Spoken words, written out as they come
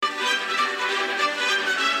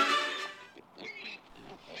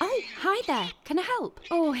Hi there, can I help?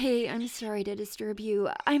 Oh, hey, I'm sorry to disturb you.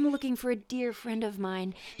 I'm looking for a dear friend of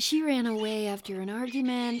mine. She ran away after an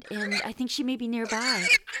argument, and I think she may be nearby.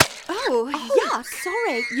 Oh, yuck.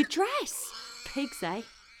 Sorry, your dress. Pigs, eh?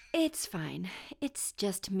 It's fine. It's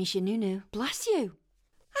just Misha Nunu. Bless you.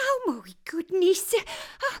 Oh, my goodness.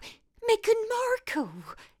 Oh, Meghan Markle.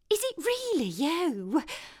 Is it really you?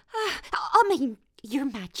 I mean, Your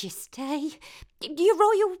Majesty. Your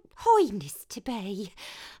Royal Highness to be.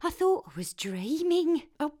 I thought I was dreaming.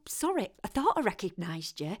 Oh, sorry. I thought I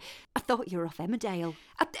recognised you. I thought you were off Emmerdale.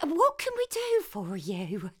 What can we do for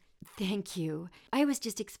you? Thank you. I was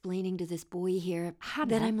just explaining to this boy here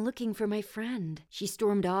that I'm looking for my friend. She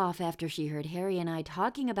stormed off after she heard Harry and I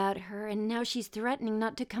talking about her, and now she's threatening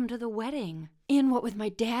not to come to the wedding. And what with my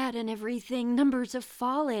dad and everything, numbers are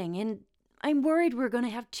falling, and I'm worried we're going to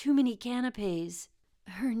have too many canapes.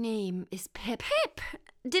 Her name is Pip. Pip?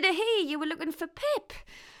 Did I hear you were looking for Pip?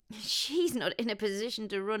 She's not in a position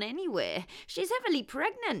to run anywhere. She's heavily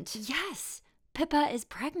pregnant. Yes, Pippa is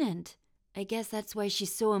pregnant. I guess that's why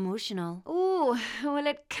she's so emotional. Oh, well,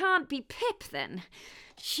 it can't be Pip then.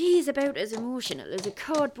 She's about as emotional as a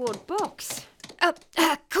cardboard box.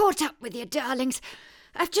 Caught up with you, darlings.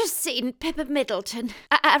 I've just seen Pippa Middleton.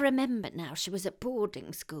 I remember now she was at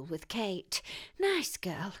boarding school with Kate. Nice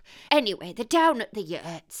girl. Anyway, they're down at the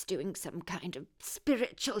yurts doing some kind of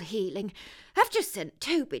spiritual healing. I've just sent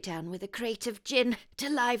Toby down with a crate of gin to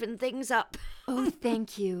liven things up. Oh,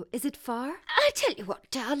 thank you. Is it far? I tell you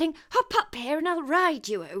what, darling, hop up here and I'll ride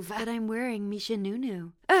you over. But I'm wearing Misha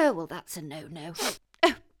Nunu. Oh, well, that's a no-no.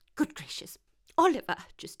 Oh, good gracious. Oliver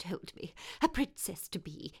just told me a princess to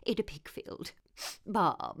be in a pig field.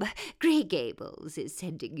 Bob, Grey Gables is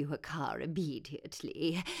sending you a car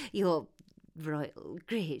immediately. Your royal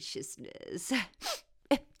graciousness.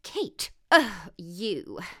 Kate. Oh,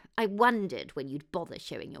 you. I wondered when you'd bother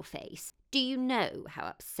showing your face. Do you know how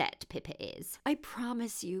upset Pippa is? I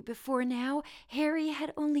promise you, before now, Harry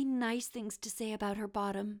had only nice things to say about her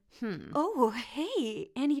bottom. Oh, hey,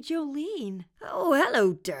 Annie Jolene. Oh,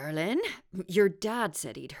 hello, darling. Your dad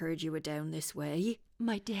said he'd heard you were down this way.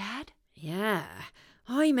 My dad? Yeah.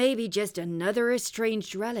 I may be just another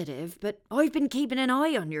estranged relative, but I've been keeping an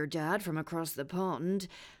eye on your dad from across the pond.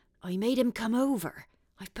 I made him come over.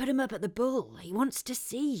 I've put him up at the Bull. He wants to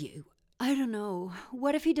see you. I don't know.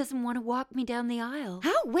 What if he doesn't want to walk me down the aisle?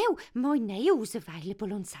 Oh, well, my nail's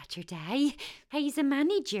available on Saturday. He's a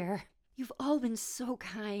manager. You've all been so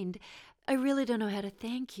kind. I really don't know how to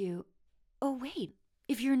thank you. Oh, wait.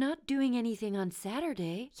 If you're not doing anything on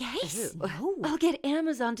Saturday... Yes, no. I'll get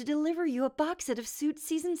Amazon to deliver you a box set of Suits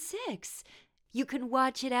Season 6. You can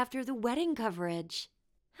watch it after the wedding coverage.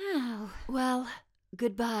 Oh. Well,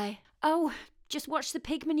 goodbye. Oh, just watch the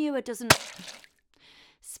pig manure doesn't...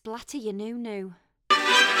 splatter your noo-noo.